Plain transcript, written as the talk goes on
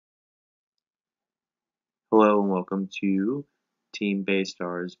Hello and welcome to Team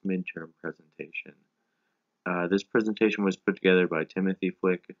Baystar's midterm presentation. This presentation was put together by Timothy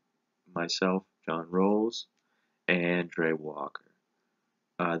Flick, myself, John Rolls, and Dre Walker.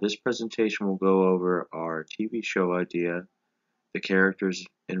 This presentation will go over our TV show idea, the characters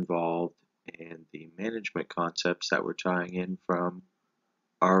involved, and the management concepts that we're tying in from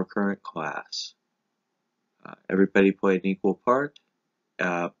our current class. Everybody played an equal part,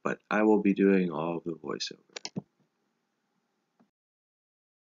 but I will be doing all of the voiceover.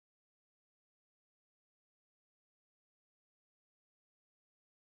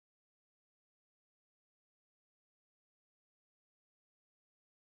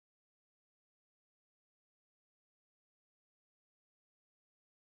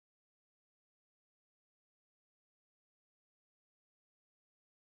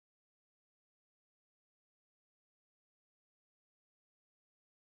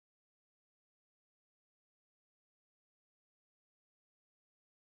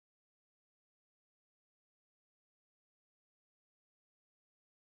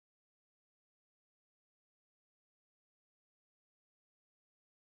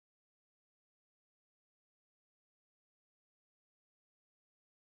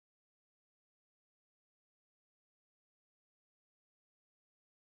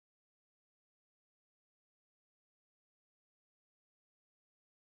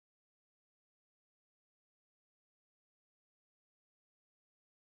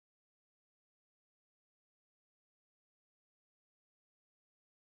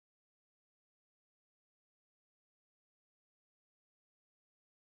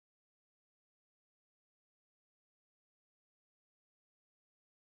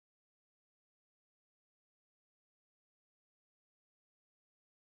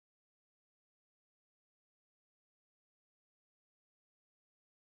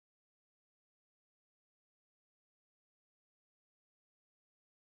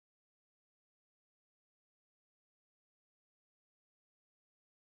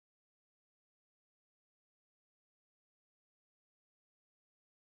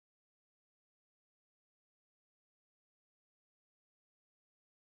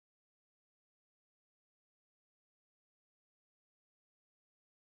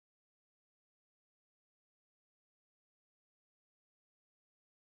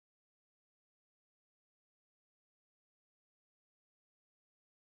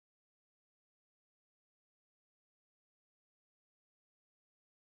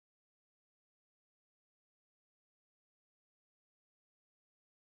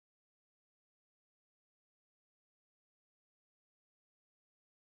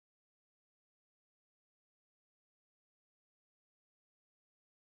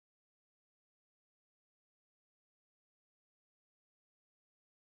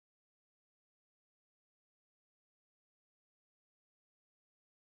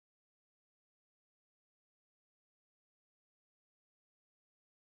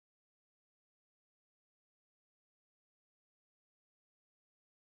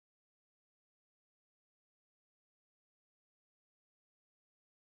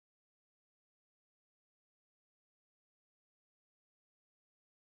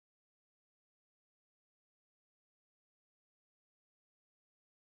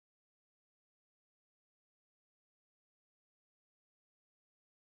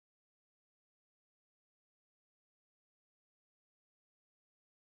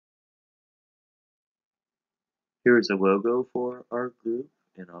 Here is a logo for our group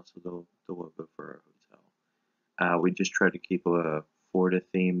and also the logo for our hotel. We just try to keep a Florida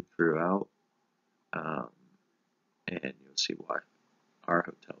theme throughout, um, and you'll see why. Our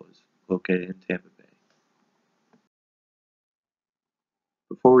hotel is located in Tampa Bay.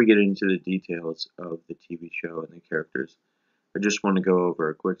 Before we get into the details of the TV show and the characters, I just want to go over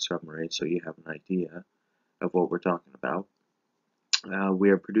a quick summary so you have an idea of what we're talking about.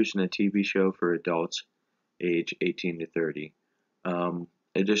 We are producing a TV show for adults age 18 to 30.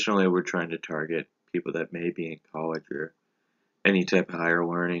 Additionally, we're trying to target people that may be in college or any type of higher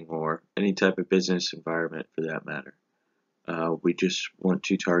learning or any type of business environment for that matter. We just want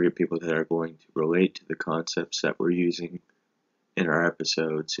to target people that are going to relate to the concepts that we're using in our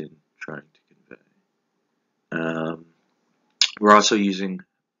episodes and trying to convey. We're also using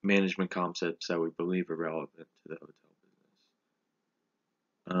management concepts that we believe are relevant to the hotel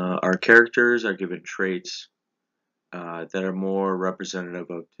business. Our characters are given traits that are more representative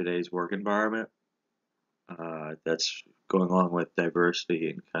of today's work environment. That's going along with diversity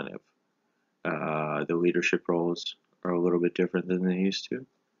and kind of the leadership roles are a little bit different than they used to.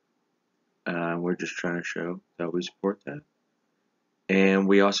 We're just trying to show that we support that. And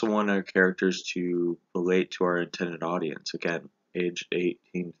we also want our characters to relate to our intended audience. Again, aged 18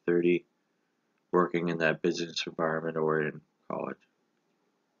 to 30, working in that business environment or in college.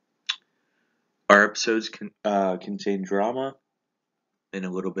 Our episodes contain drama and a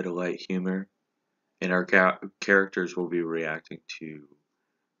little bit of light humor, and our characters will be reacting to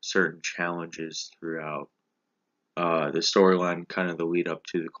certain challenges throughout the storyline, kind of the lead up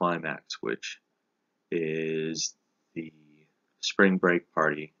to the climax, which is the spring break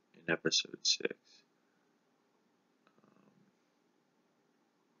party in episode 6.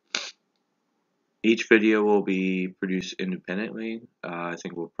 Each video will be produced independently. I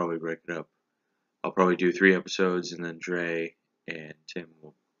think we'll probably break it up. I'll probably do 3 episodes, and then Dre and Tim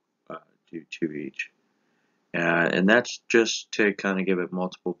will do 2 each. And that's just to kind of give it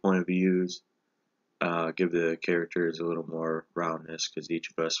multiple point of views, give the characters a little more roundness, because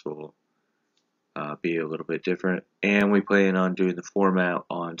each of us will be a little bit different. And we plan on doing the format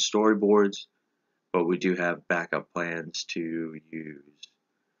on storyboards, but we do have backup plans to use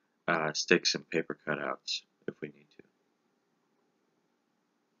sticks and paper cutouts if we need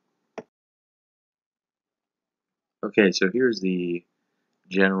to. Okay, so here's the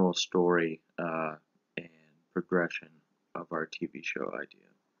general story and progression of our TV show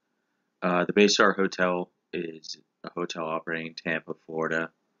idea. The Baystar Hotel is a hotel operating in Tampa,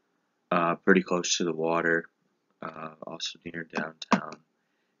 Florida, pretty close to the water, also near downtown.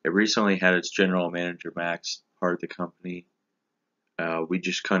 It recently had its general manager, Max, part of the company. We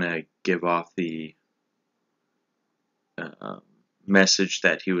just kind of give off the message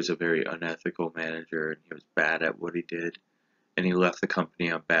that he was a very unethical manager and he was bad at what he did, and he left the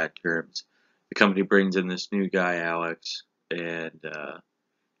company on bad terms. The company brings in this new guy, Alex, and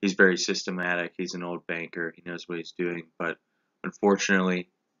he's very systematic. He's an old banker. He knows what he's doing, but unfortunately,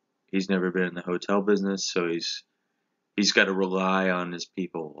 he's never been in the hotel business, so he's got to rely on his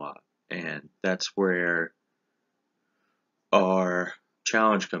people a lot, and that's where our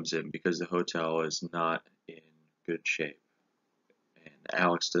challenge comes in, because the hotel is not in good shape, and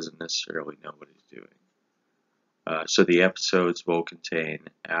Alex doesn't necessarily know what he's doing. So the episodes will contain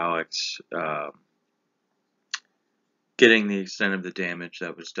Alex getting the extent of the damage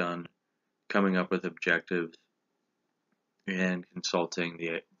that was done, coming up with objectives, and consulting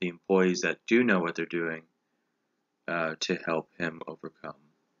the employees that do know what they're doing to help him overcome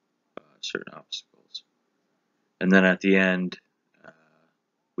certain obstacles. And then at the end,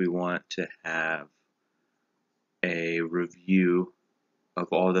 we want to have a review of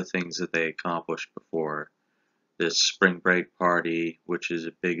all the things that they accomplished before this spring break party, which is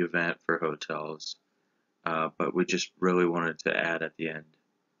a big event for hotels. But we just really wanted to add at the end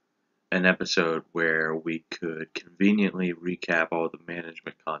an episode where we could conveniently recap all the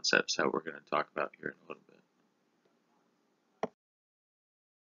management concepts that we're going to talk about here in a little bit.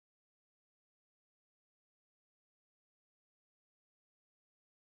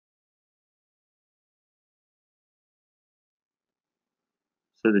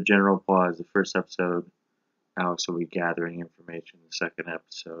 So the general plot is: the first episode, Alex will be gathering information. The second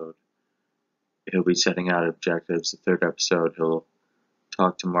episode, he'll be setting out objectives. The third episode, he'll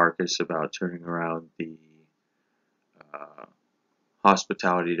talk to Marcus about turning around the uh,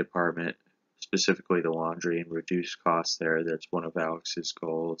 hospitality department, specifically the laundry, and reduce costs there. That's one of Alex's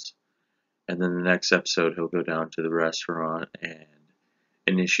goals. And then the next episode, he'll go down to the restaurant and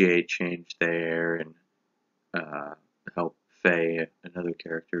initiate change there and help Faye, another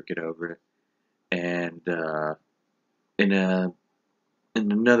character, get over it. And in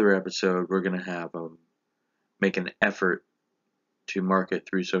another episode, we're gonna have him make an effort to market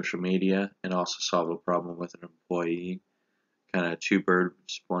through social media and also solve a problem with an employee. Kind of two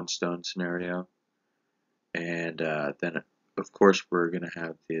birds, one stone scenario. And then, of course, we're going to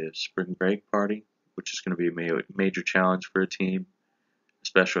have the spring break party, which is going to be a major challenge for a team,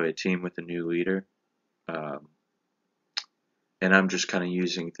 especially a team with a new leader. Um, and I'm just kind of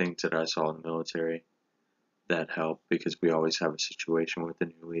using things that I saw in the military that help, because we always have a situation with a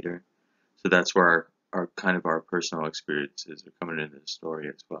new leader. So that's where our kind of our personal experiences are coming into the story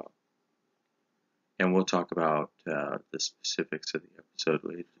as well. And we'll talk about the specifics of the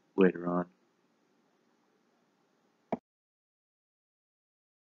episode later on.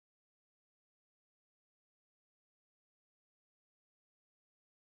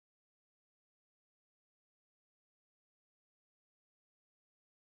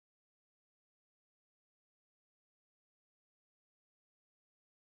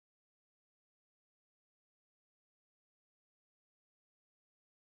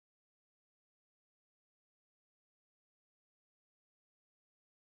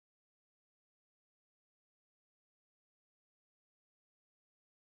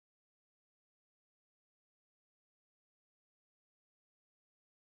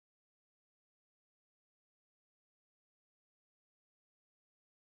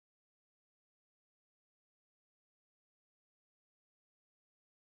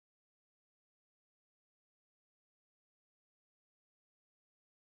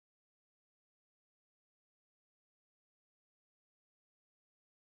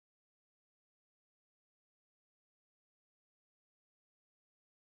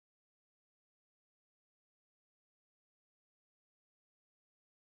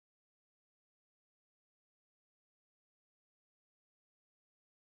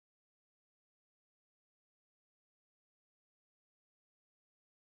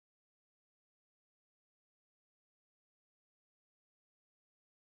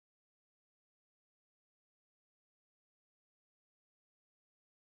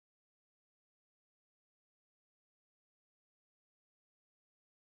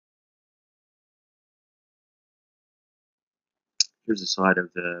 Here's a slide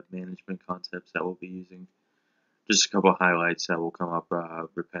of the management concepts that we'll be using. Just a couple of highlights that will come up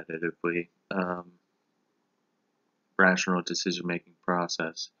repetitively. Rational decision-making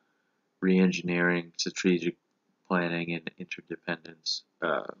process, re-engineering, strategic planning, and interdependence.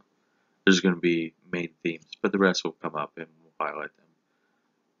 There's going to be main themes, but the rest will come up and we'll highlight them.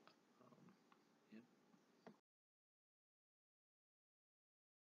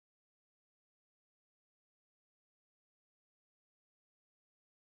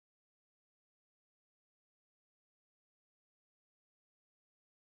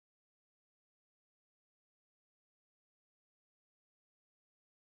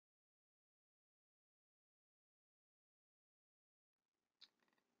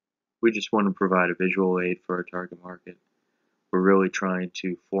 We just want to provide a visual aid for our target market. We're really trying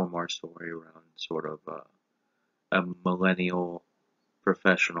to form our story around sort of a millennial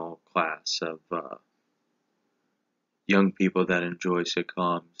professional class of young people that enjoy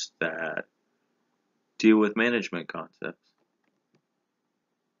sitcoms that deal with management concepts.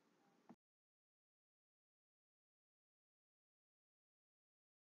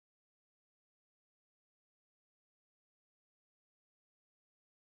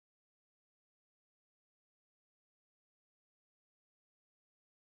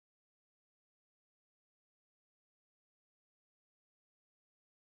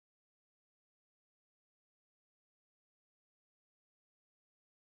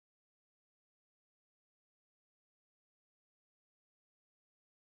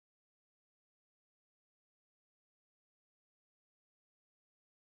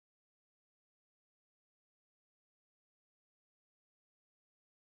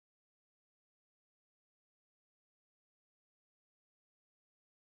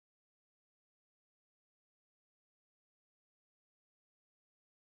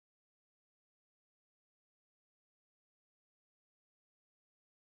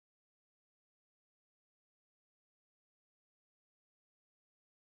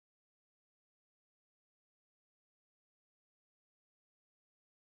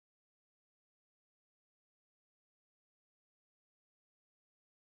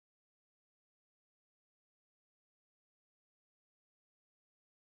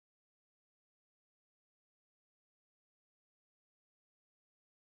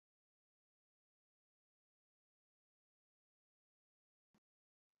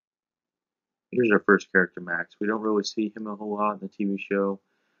 Here's our first character, Max. We don't really see him a whole lot in the TV show,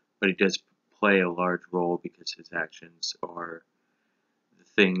 but he does play a large role because his actions are the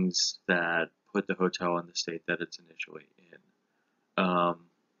things that put the hotel in the state that it's initially in.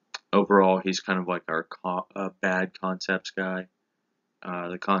 Overall, he's kind of like our bad concepts guy.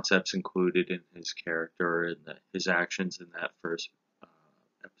 The concepts included in his character and his actions in that first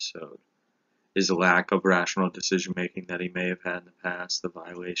episode is a lack of rational decision making that he may have had in the past, the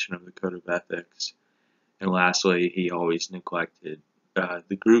violation of the code of ethics, and lastly, he always neglected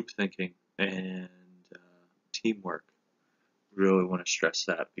the group thinking and teamwork. We really want to stress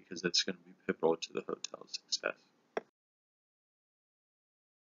that because that's going to be pivotal to the hotel's success.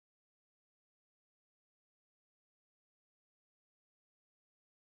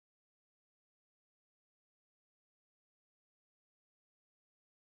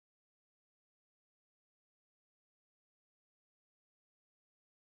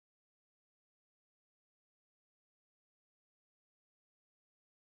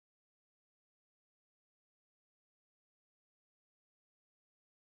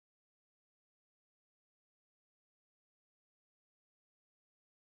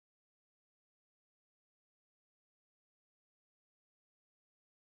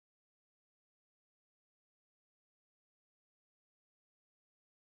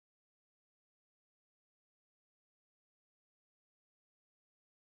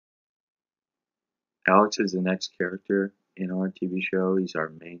 Alex is the next character in our TV show. He's our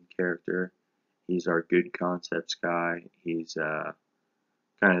main character. He's our good concepts guy. He's kind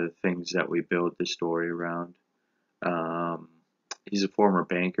of the things that we build the story around. Um, he's a former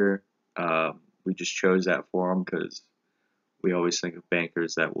banker. We just chose that for him because we always think of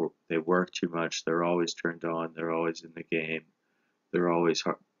bankers that they work too much. They're always turned on. They're always in the game. They're always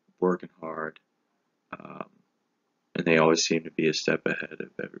working hard, um, and they always seem to be a step ahead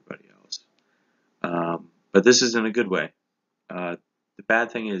of everybody else. But this isn't a good way. The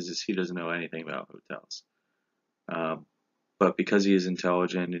bad thing is he doesn't know anything about hotels. Um, but because he is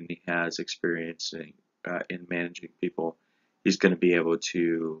intelligent and he has experience in managing people, he's going to be able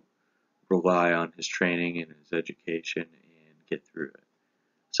to rely on his training and his education and get through it.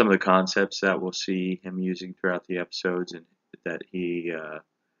 Some of the concepts that we'll see him using throughout the episodes and that he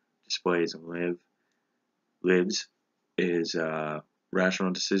displays and lives is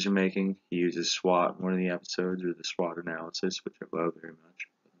rational decision making. He uses SWOT in one of the episodes, or the SWOT analysis, which I love very much,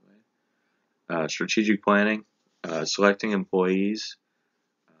 by the way. Strategic planning, selecting employees.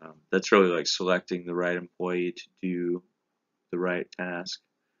 That's really like selecting the right employee to do the right task.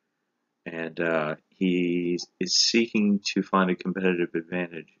 And he is seeking to find a competitive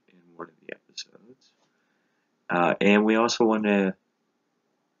advantage in one of the episodes. And we also want to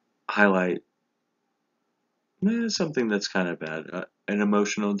highlight something that's kind of bad, an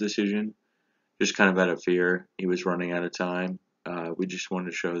emotional decision, just kind of out of fear. He was running out of time. We just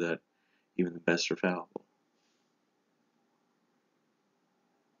wanted to show that even the best are fallible.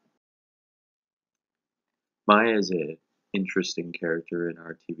 Maya is an interesting character in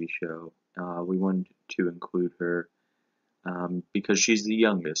our TV show. We wanted to include her because she's the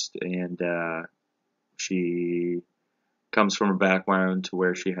youngest, and she comes from a background to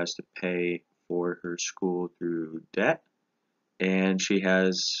where she has to pay for her school through debt, and she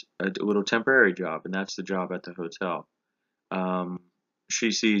has a little temporary job, and that's the job at the hotel. Um,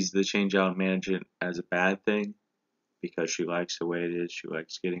 she sees the change out in management as a bad thing because she likes the way it is. She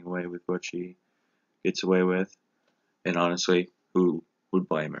likes getting away with what she gets away with, and honestly, who would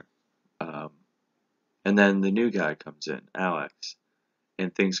blame her? Um, and then the new guy comes in, Alex,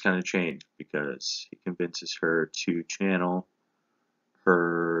 and things kind of change because he convinces her to channel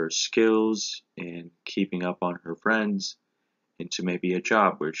her skills in keeping up on her friends into maybe a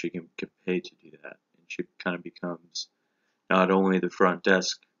job where she can get paid to do that. And she kind of becomes not only the front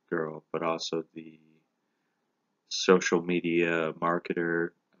desk girl, but also the social media marketer.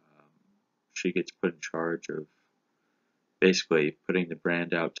 She gets put in charge of basically putting the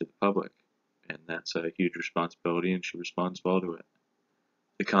brand out to the public. And that's a huge responsibility, and she responds well to it.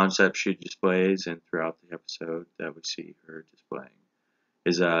 The concept she displays, and throughout the episode that we see her displaying,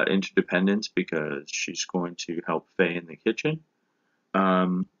 is interdependence because she's going to help Faye in the kitchen.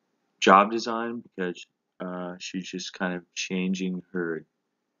 Um, Job design because she's just kind of changing her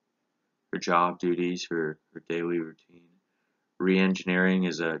job duties, her daily routine. Re-engineering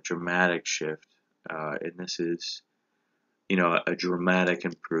is a dramatic shift, and this is a dramatic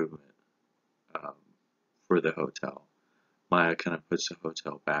improvement um, for the hotel. Maya kind of puts the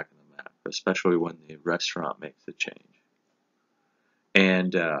hotel back on the map, especially when the restaurant makes the change.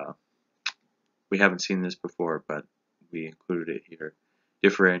 And we haven't seen this before, but we included it here.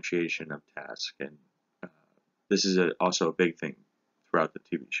 Differentiation of task, and uh, this is also a big thing throughout the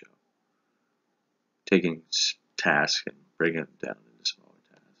TV show. Taking tasks and breaking them down into smaller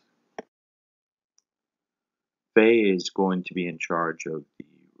tasks. Faye is going to be in charge of the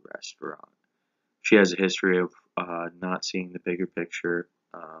restaurant. She has a history of not seeing the bigger picture.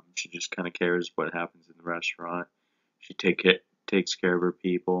 She just kind of cares what happens in the restaurant. She takes care of her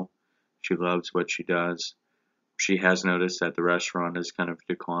people. She loves what she does. She has noticed that the restaurant has kind of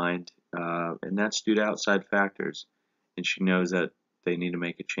declined, and that's due to outside factors. And she knows that they need to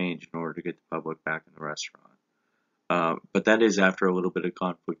make a change in order to get the public back in the restaurant. But that is after a little bit of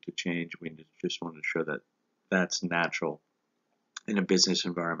conflict to change. We just wanted to show that that's natural in a business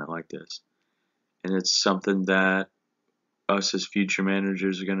environment like this. And it's something that us as future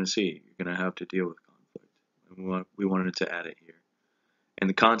managers are going to see. You're going to have to deal with conflict. And we wanted to add it here. And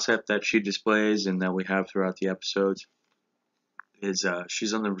the concept that she displays and that we have throughout the episodes is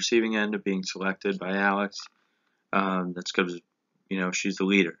she's on the receiving end of being selected by Alex. That's because, she's the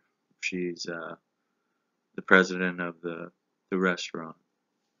leader. She's the president of the restaurant.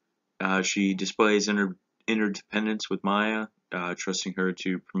 She displays interdependence with Maya, trusting her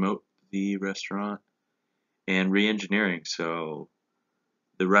to promote the restaurant, and re-engineering. So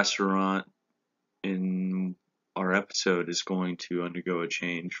the restaurant in our episode is going to undergo a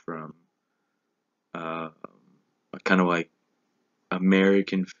change from a kind of like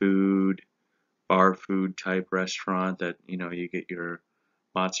American food, bar food type restaurant that you get your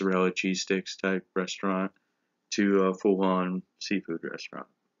mozzarella cheese sticks type restaurant to a full-on seafood restaurant.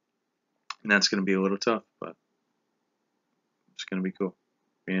 And that's going to be a little tough, but it's going to be cool.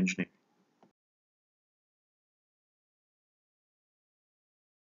 Re-engineering.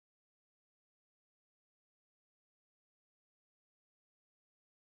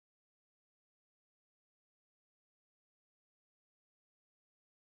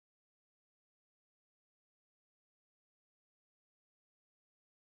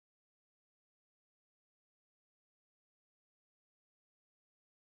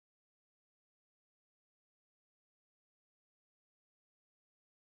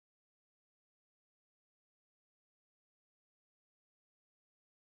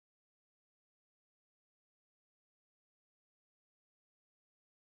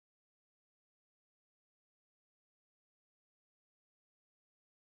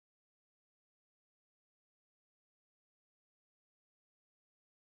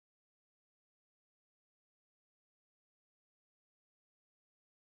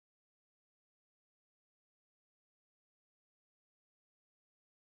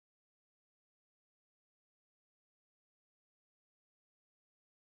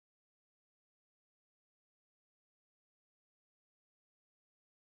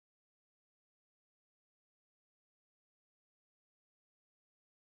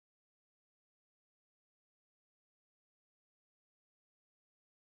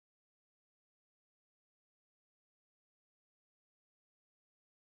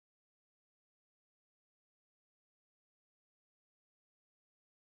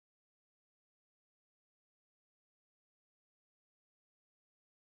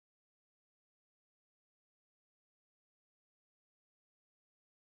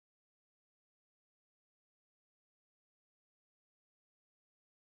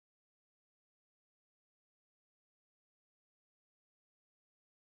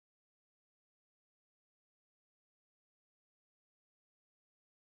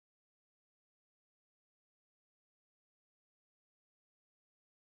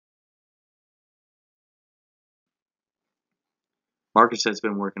 Marcus has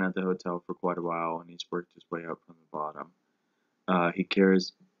been working at the hotel for quite a while, and he's worked his way up from the bottom. He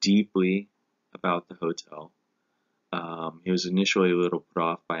cares deeply about the hotel. He was initially a little put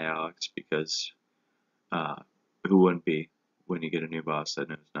off by Alex because uh, who wouldn't be when you get a new boss that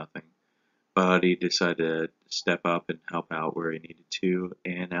knows nothing? But he decided to step up and help out where he needed to,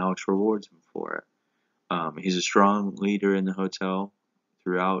 and Alex rewards him for it. He's a strong leader in the hotel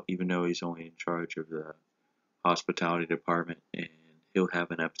throughout, even though he's only in charge of the hospitality department, and he'll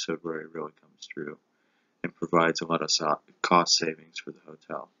have an episode where he really comes through and provides a lot of cost savings for the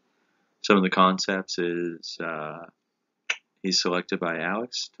hotel. Some of the concepts is he's selected by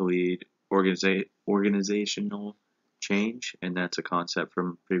Alex to lead organizational change, and that's a concept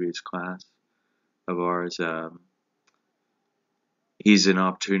from a previous class of ours. He's an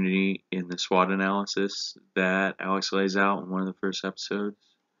opportunity in the SWOT analysis that Alex lays out in one of the first episodes.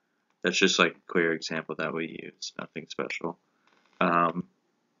 That's just like a clear example that we use, nothing special. Um,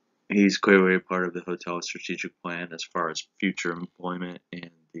 he's clearly a part of the hotel's strategic plan as far as future employment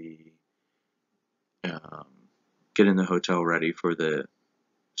and the um, getting the hotel ready for the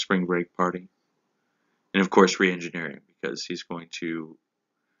spring break party. And of course, re-engineering, because he's going to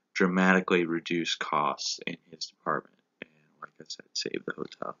dramatically reduce costs in his department and, like I said, save the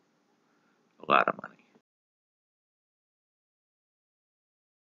hotel a lot of money.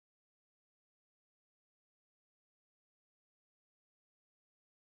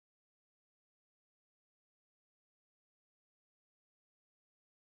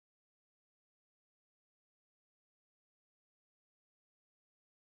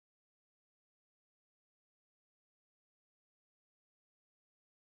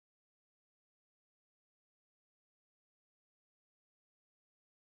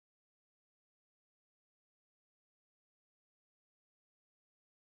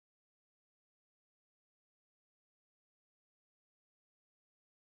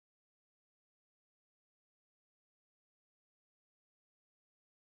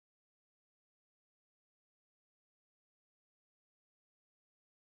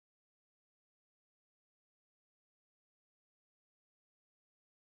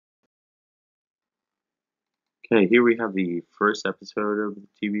 Okay, here we have the first episode of the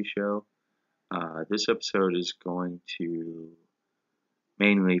TV show. This episode is going to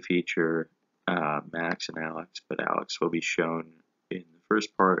mainly feature Max and Alex, but Alex will be shown in the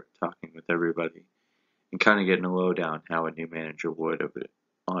first part talking with everybody and kind of getting a lowdown how a new manager would of it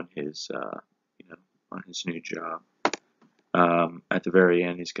on his, you know, on his new job. At the very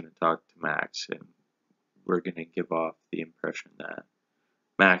end, he's going to talk to Max, and we're going to give off the impression that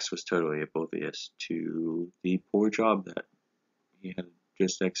Max was totally oblivious to the poor job that he had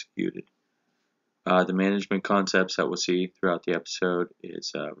just executed. The management concepts that we'll see throughout the episode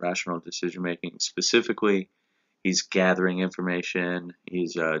is rational decision making. Specifically, he's gathering information,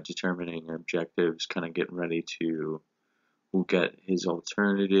 he's determining objectives, kind of getting ready to look at his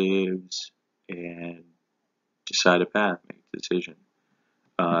alternatives and decide a path, make a decision.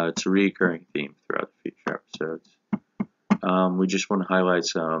 It's a recurring theme throughout the future episodes. We just want to highlight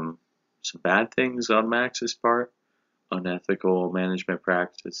some bad things on Max's part, unethical management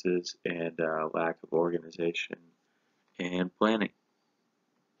practices, and lack of organization and planning.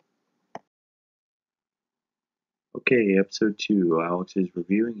 Okay, episode 2. Alex is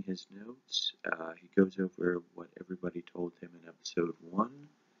reviewing his notes. He goes over what everybody told him in episode 1,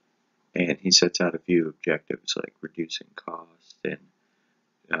 and he sets out a few objectives like reducing costs and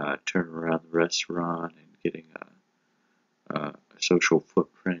turning around the restaurant and getting a social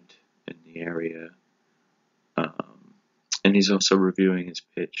footprint in the area. Um, and he's also reviewing his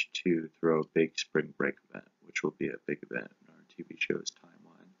pitch to throw a big spring break event, which will be a big event in our TV show's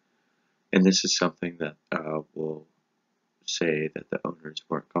timeline. And this is something that will say that the owners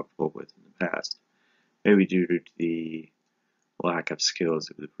weren't comfortable with in the past, maybe due to the lack of skills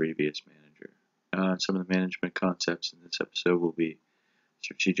of the previous manager. Some of the management concepts in this episode will be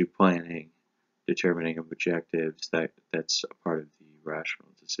strategic planning, determining objectives, that's a part of the rational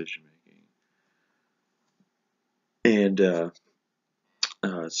decision making, and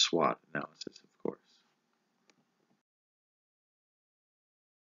SWOT analysis, of course.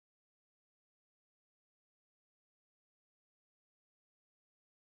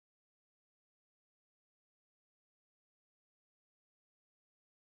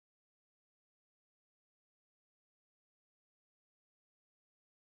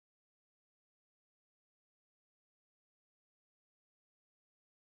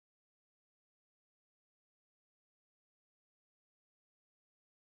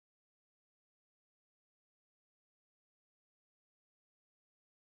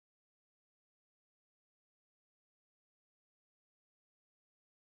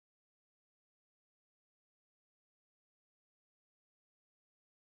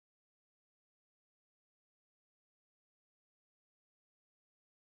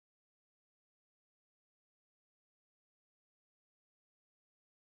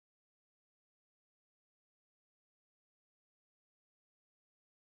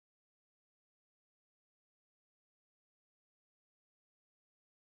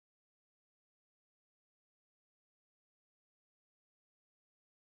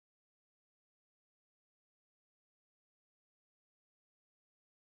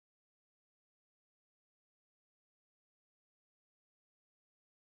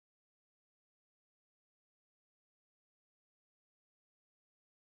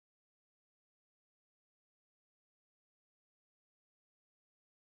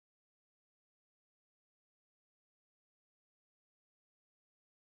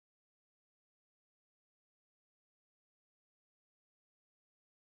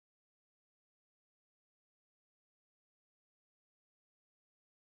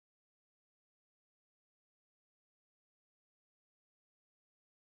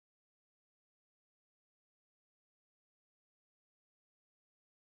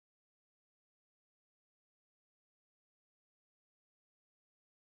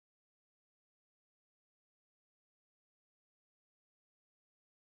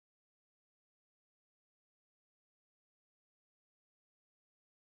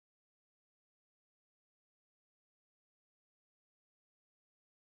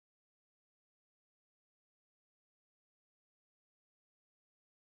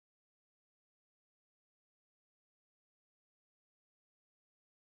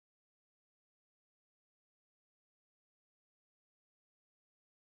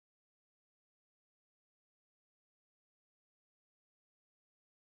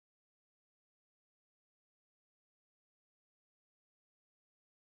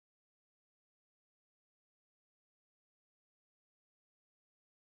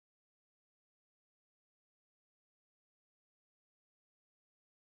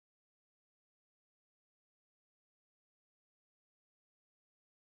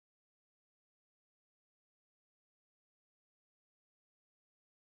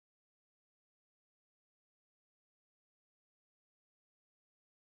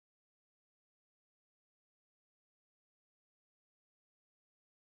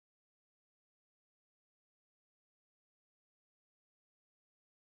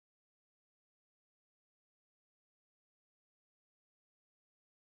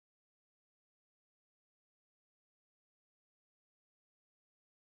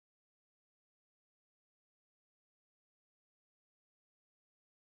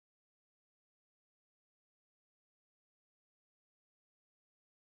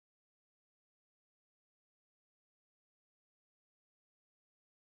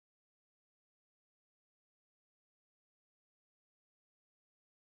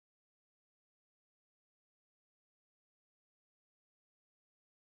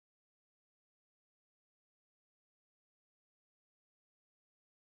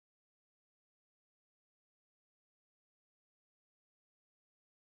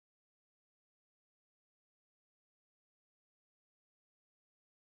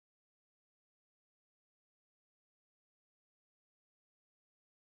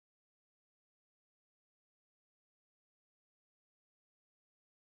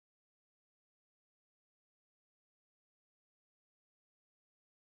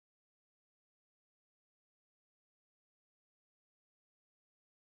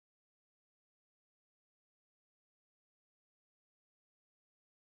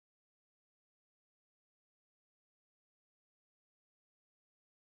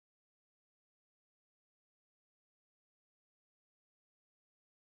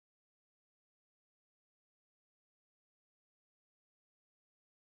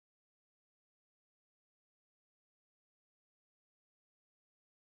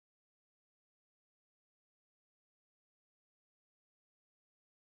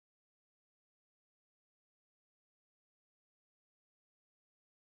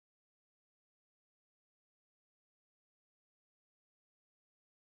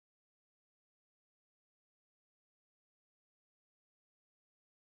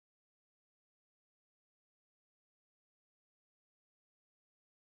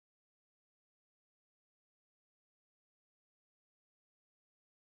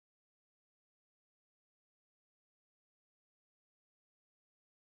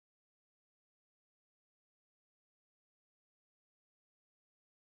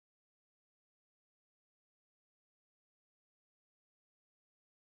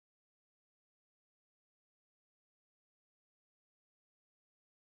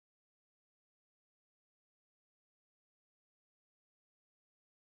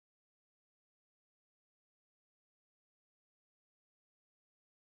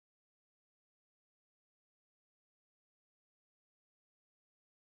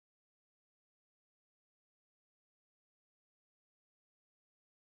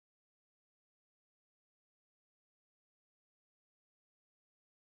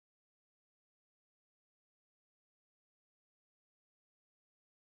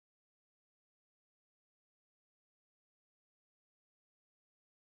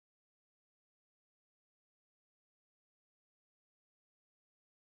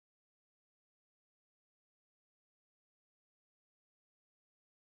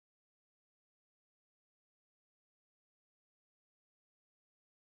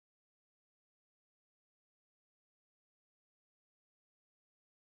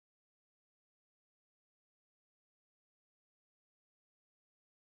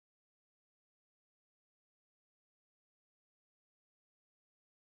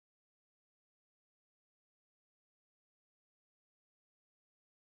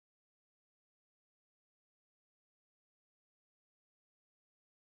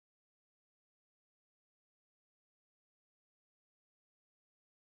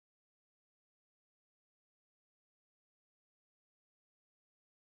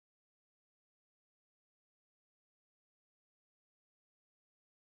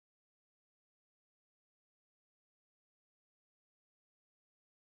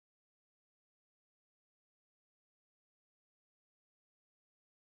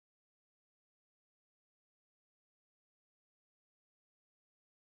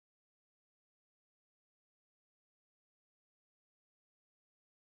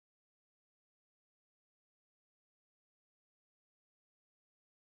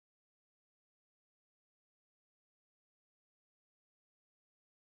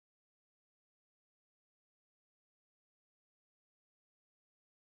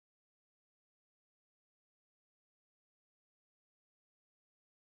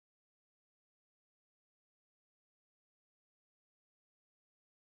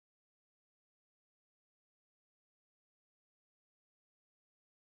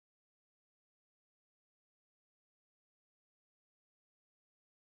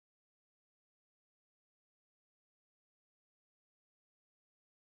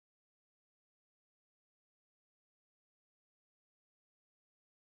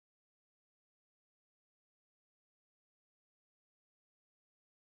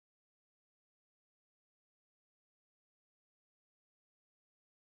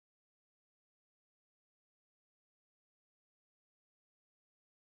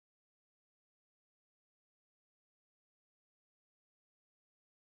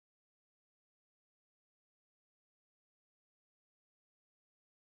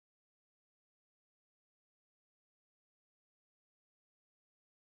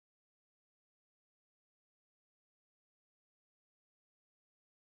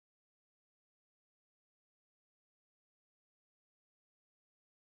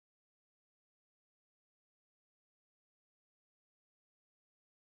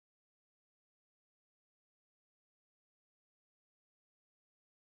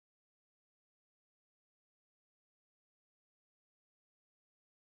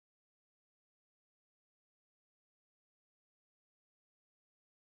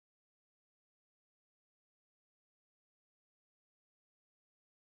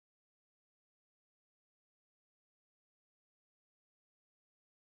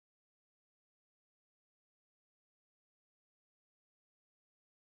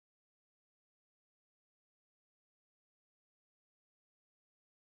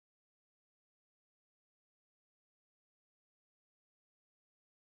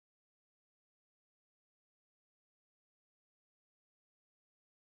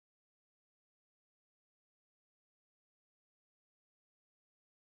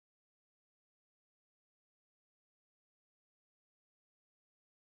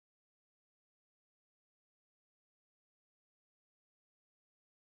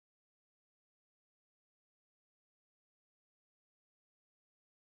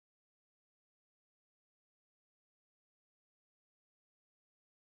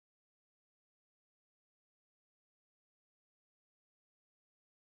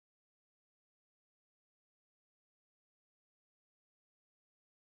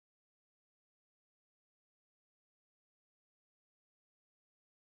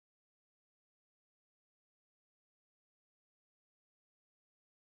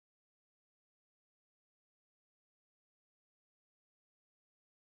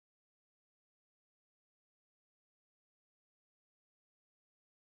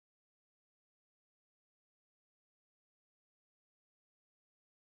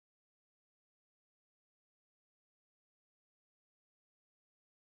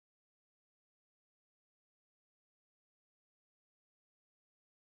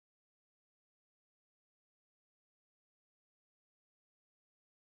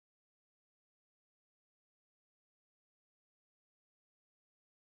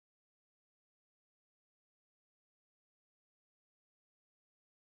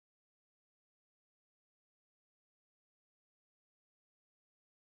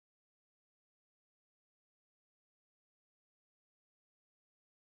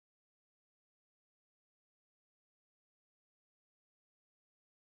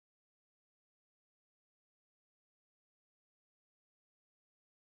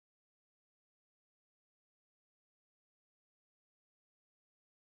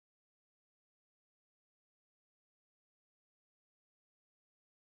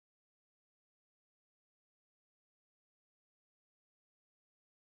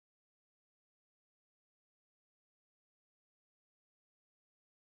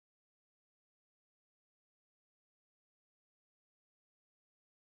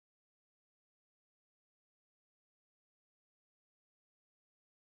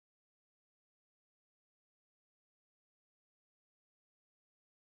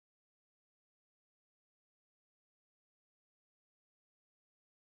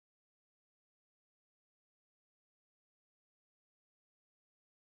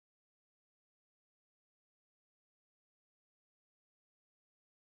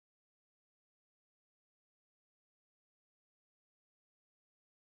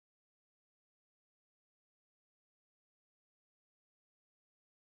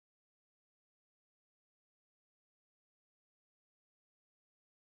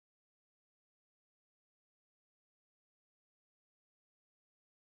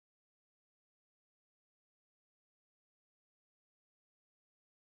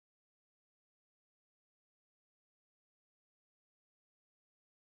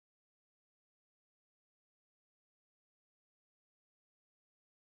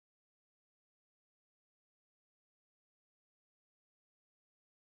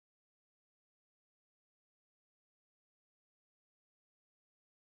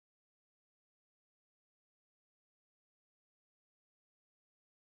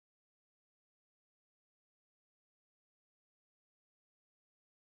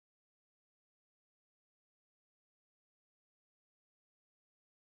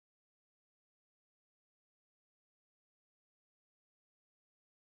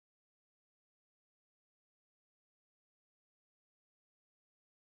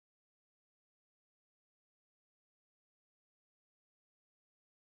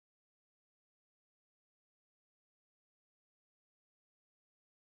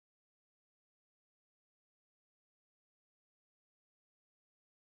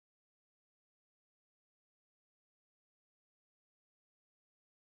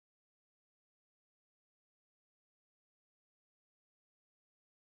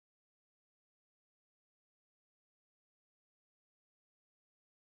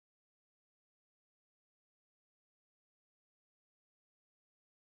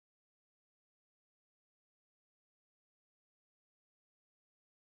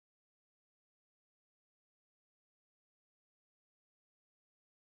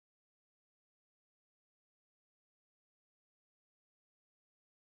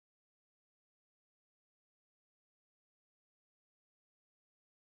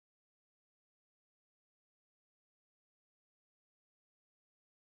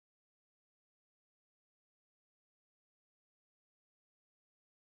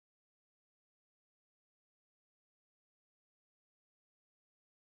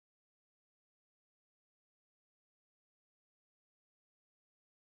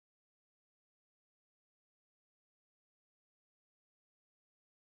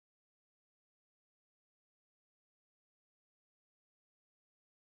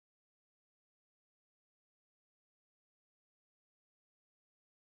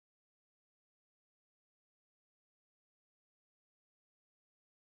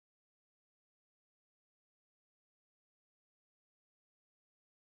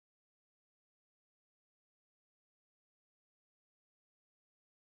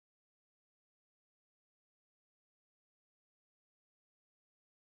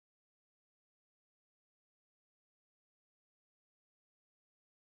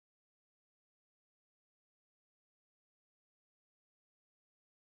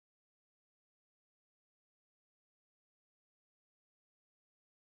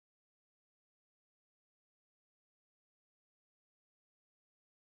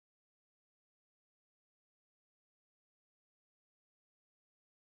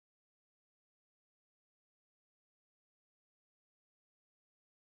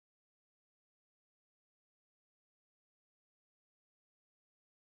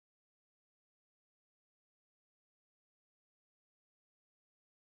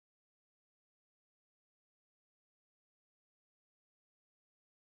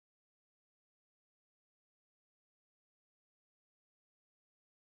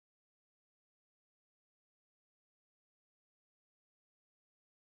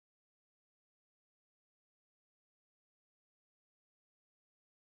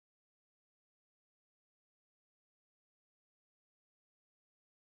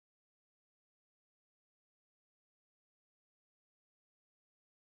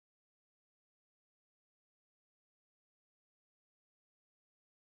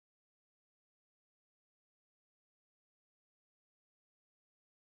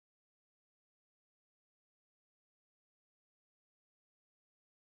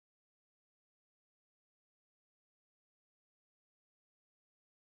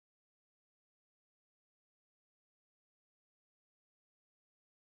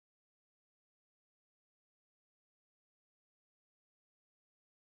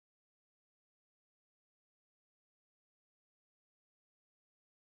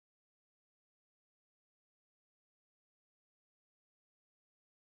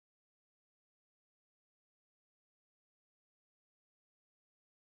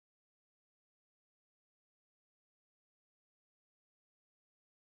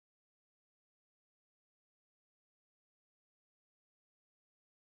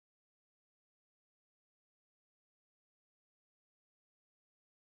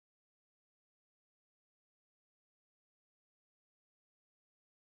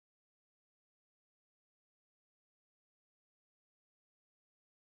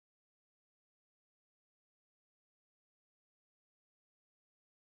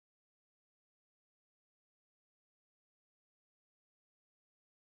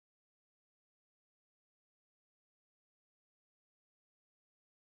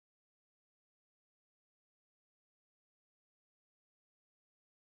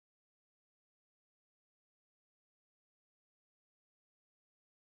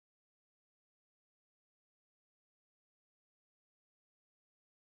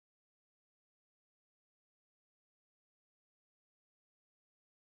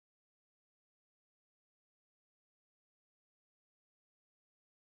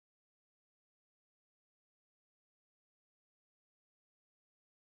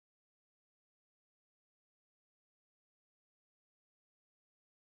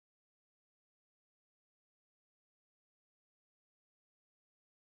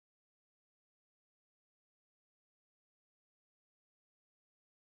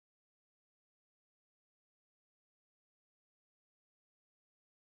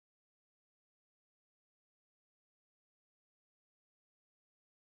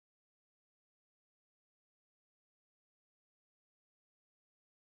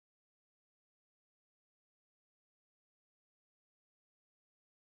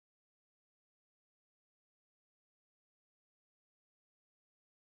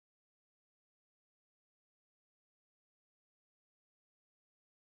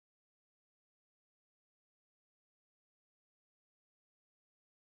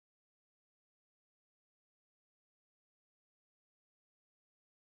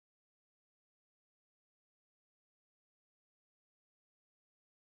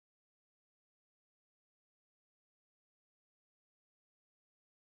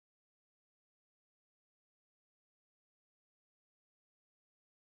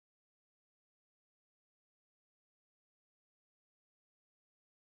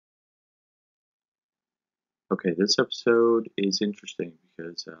 Okay, this episode is interesting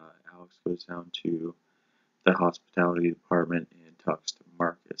because Alex goes down to the hospitality department and talks to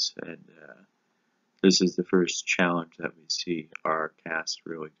Marcus, and this is the first challenge that we see our cast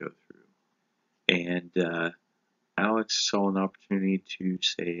really go through. And Alex saw an opportunity to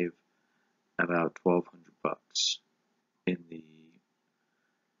save about $1,200 in the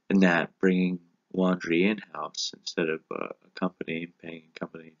in that bringing laundry in house instead of a company paying a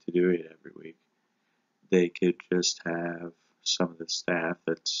company to do it every week. They could just have some of the staff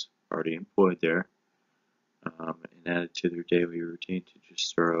that's already employed there and add it to their daily routine to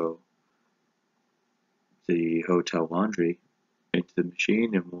just throw the hotel laundry into the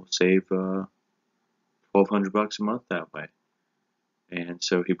machine, and we'll save $1,200 a month that way. And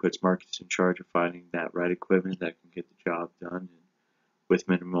so he puts Marcus in charge of finding that right equipment that can get the job done with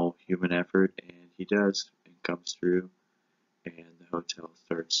minimal human effort, and he does, and comes through, and the hotel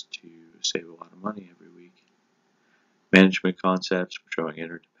starts to save a lot of money every week. Management concepts, we're showing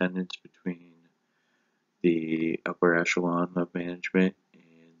interdependence between the upper echelon of management and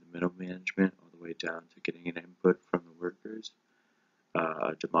the middle management, all the way down to getting an input from the workers,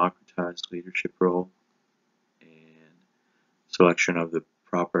 a democratized leadership role, and selection of the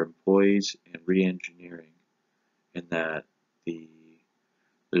proper employees, and re-engineering, in that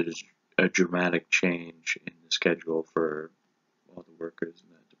there's a dramatic change in the schedule for all the workers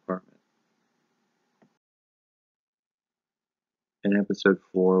in that department. In episode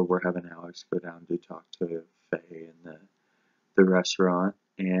 4, we're having Alex go down to talk to Faye in the restaurant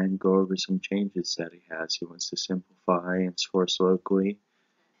and go over some changes that he has. He wants to simplify and source locally.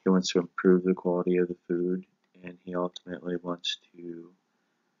 He wants to improve the quality of the food, and he ultimately wants to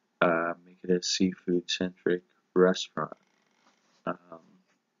make it a seafood-centric restaurant.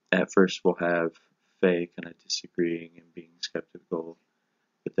 At first, we'll have Faye kind of disagreeing and being skeptical,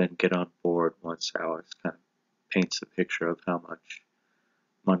 but then get on board once Alex kind of paints the picture of how much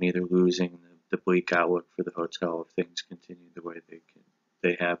money they're losing, the bleak outlook for the hotel if things continue the way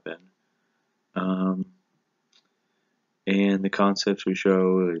they have been. And the concepts we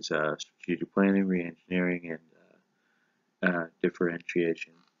show is strategic planning, re-engineering, and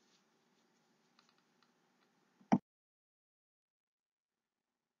differentiation.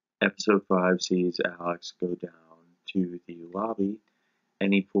 Episode 5 sees Alex go down to the lobby,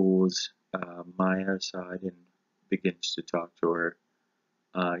 and he pulls Maya aside and begins to talk to her.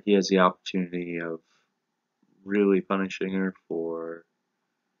 He has the opportunity of really punishing her for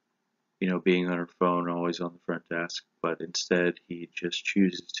being on her phone, always on the front desk, but instead he just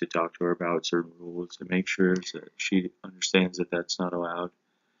chooses to talk to her about certain rules and make sure that she understands that that's not allowed,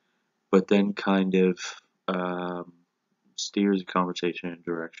 but then kind of steers the conversation in a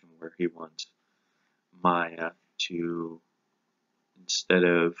direction where he wants Maya to, instead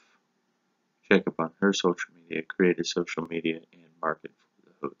of check up on her social media, create a social media and market for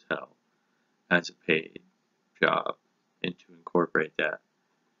the hotel as a paid job, and to incorporate that.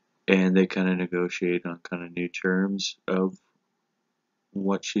 And they kind of negotiate on kind of new terms of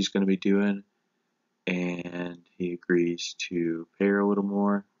what she's going to be doing, and he agrees to pay her a little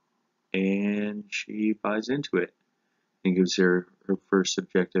more, and she buys into it and gives her her first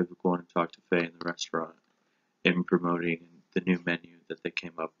objective of going to talk to Faye in the restaurant and promoting the new menu that they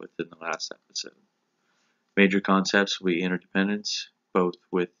came up with in the last episode. Major concepts will be interdependence, both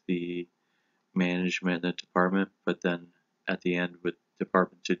with the management and the department, but then at the end with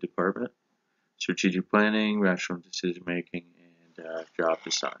department to department, strategic planning, rational decision making, and job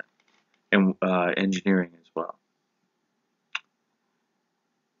design, and engineering as well.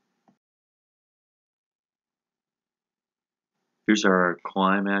 Here's our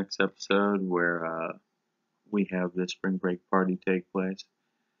climax episode where we have the spring break party take place,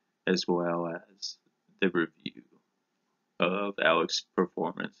 as well as the review of Alex's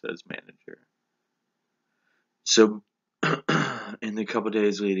performance as manager. So, in the couple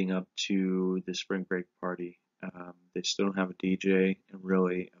days leading up to the spring break party, they still don't have a DJ and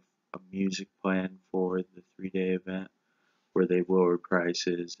really a music plan for the 3-day event, where they lower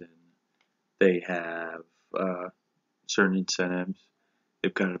prices and they have certain incentives.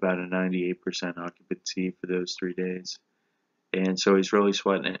 They've got about a 98% occupancy for those 3 days. And so he's really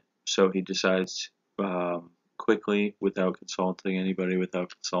sweating it. So he decides quickly, without consulting anybody,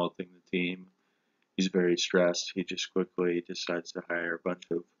 without consulting the team. He's very stressed. He just quickly decides to hire a bunch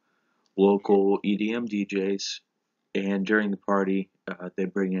of local EDM DJs. And during the party, they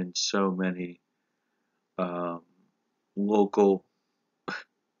bring in so many local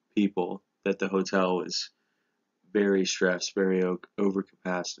people that the hotel is very stressed, very over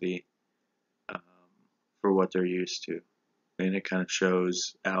capacity for what they're used to. And it kind of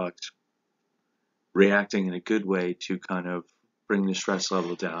shows Alex reacting in a good way to kind of bring the stress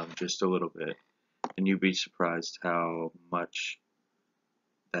level down just a little bit. And you'd be surprised how much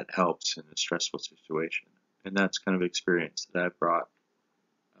that helps in a stressful situation. And that's kind of experience that I've brought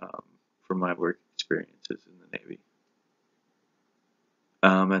um, from my work experiences in the Navy.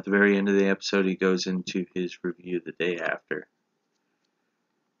 At the very end of the episode, he goes into his review the day after.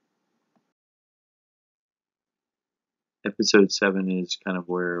 Episode 7 is kind of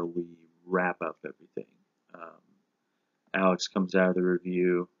where we wrap up everything. Um, Alex comes out of the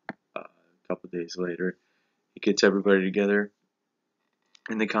review a couple days later. He gets everybody together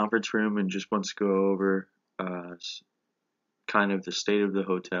in the conference room and just wants to go over kind of the state of the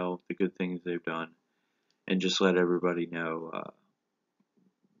hotel, the good things they've done, and just let everybody know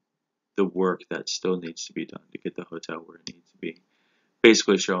the work that still needs to be done to get the hotel where it needs to be.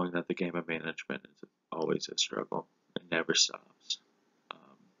 Basically showing that the game of management is always a struggle. It never stops.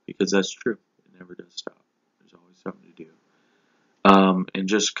 Because that's true. It never does stop. There's always something to do. And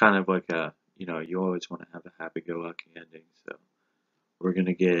just kind of like you always want to have a happy-go-lucky ending. So we're going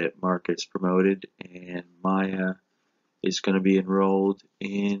to get Marcus promoted, and Maya is going to be enrolled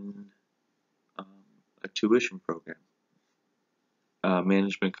in um, a tuition program.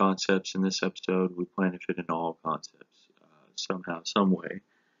 Management concepts in this episode, we plan to fit in all concepts somehow, some way.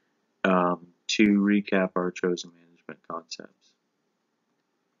 To recap our chosen management concepts.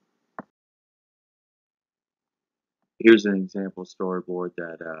 Here's an example storyboard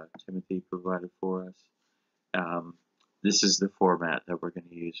that Timothy provided for us. Um, this is the format that we're going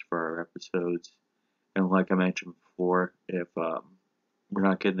to use for our episodes. And like I mentioned before, if we're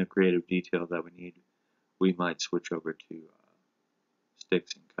not getting the creative detail that we need, we might switch over to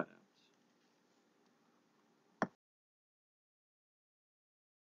sticks and cutouts.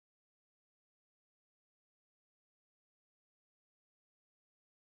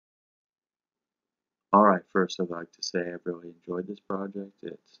 Alright, first I'd like to say I've really enjoyed this project.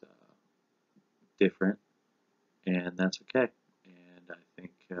 It's different, and that's okay. And I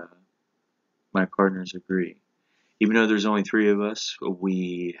think my partners agree. Even though there's only 3 of us,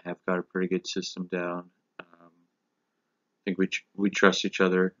 we have got a pretty good system down. I think we trust each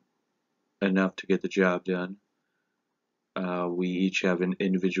other enough to get the job done. We each have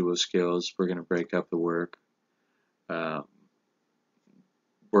individual skills. We're going to break up the work. Um,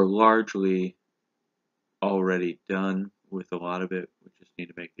 we're largely already done with a lot of it. We just need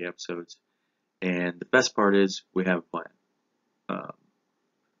to make the episodes. And the best part is we have a plan. Um,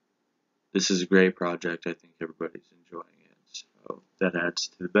 this is a great project. I think everybody's enjoying it. So that adds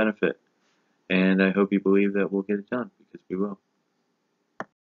to the benefit. And I hope you believe that we'll get it done, because we will.